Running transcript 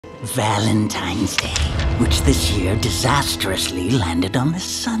Valentine's Day, which this year disastrously landed on a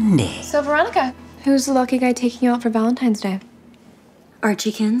Sunday. So, Veronica, who's the lucky guy taking you out for Valentine's Day?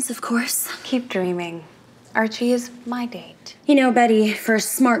 Archiekins, of course. Keep dreaming. Archie is my date. You know, Betty, for a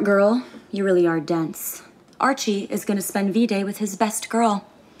smart girl, you really are dense. Archie is gonna spend V-Day with his best girl.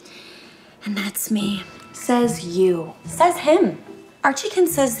 And that's me. Says you. Says him. Archiekins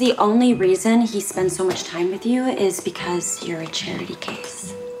says the only reason he spends so much time with you is because you're a charity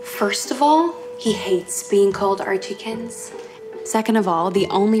case. First of all, he hates being called Archiekins. Second of all, the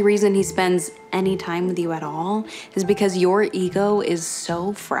only reason he spends any time with you at all is because your ego is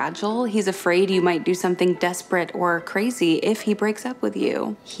so fragile, he's afraid you might do something desperate or crazy if he breaks up with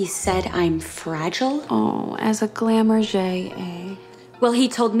you. He said I'm fragile? Oh, as a glamourgé, eh? Well, he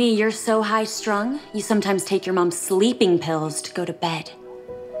told me you're so high-strung, you sometimes take your mom's sleeping pills to go to bed.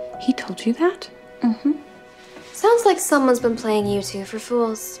 He told you that? Mm-hmm. Sounds like someone's been playing you two for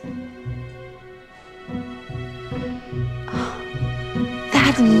fools.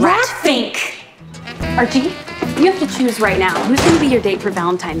 That rat fink! Archie, you have to choose right now. Who's gonna be your date for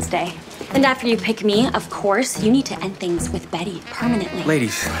Valentine's Day? And after you pick me, of course, you need to end things with Betty permanently.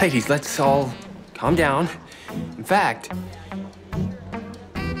 Ladies, let's all calm down. In fact,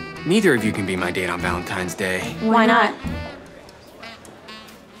 neither of you can be my date on Valentine's Day. Why not?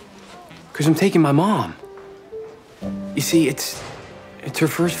 Because I'm taking my mom. You see, it's her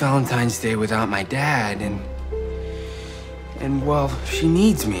first Valentine's Day without my dad, and well, she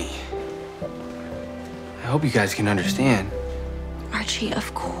needs me. I hope you guys can understand. Archie,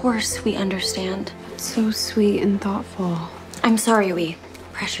 of course we understand. So sweet and thoughtful. I'm sorry we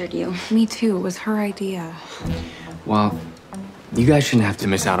pressured you. Me too, it was her idea. Well, you guys shouldn't have to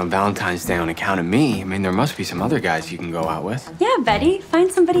miss out on Valentine's Day on account of me. I mean, there must be some other guys you can go out with. Yeah, Betty,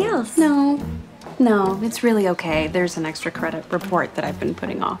 find somebody else. No, it's really okay. There's an extra credit report that I've been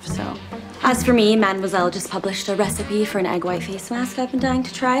putting off, so. As for me, Mademoiselle just published a recipe for an egg white face mask I've been dying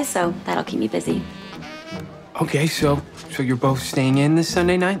to try, so that'll keep me busy. Okay, so you're both staying in this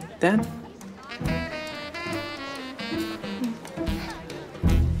Sunday night, then?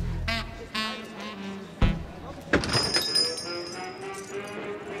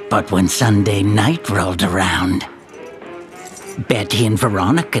 But when Sunday night rolled around, Betty and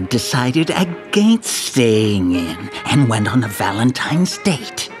Veronica decided against staying in and went on a Valentine's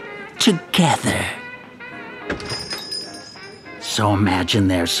date together. So imagine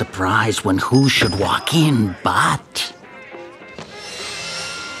their surprise when who should walk in but...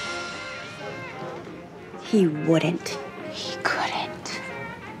 He wouldn't. He couldn't.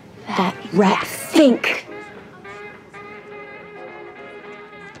 That rat fink.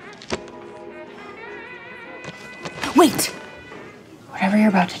 Wait! Whatever you're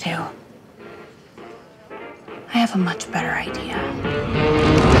about to do, I have a much better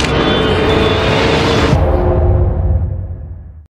idea.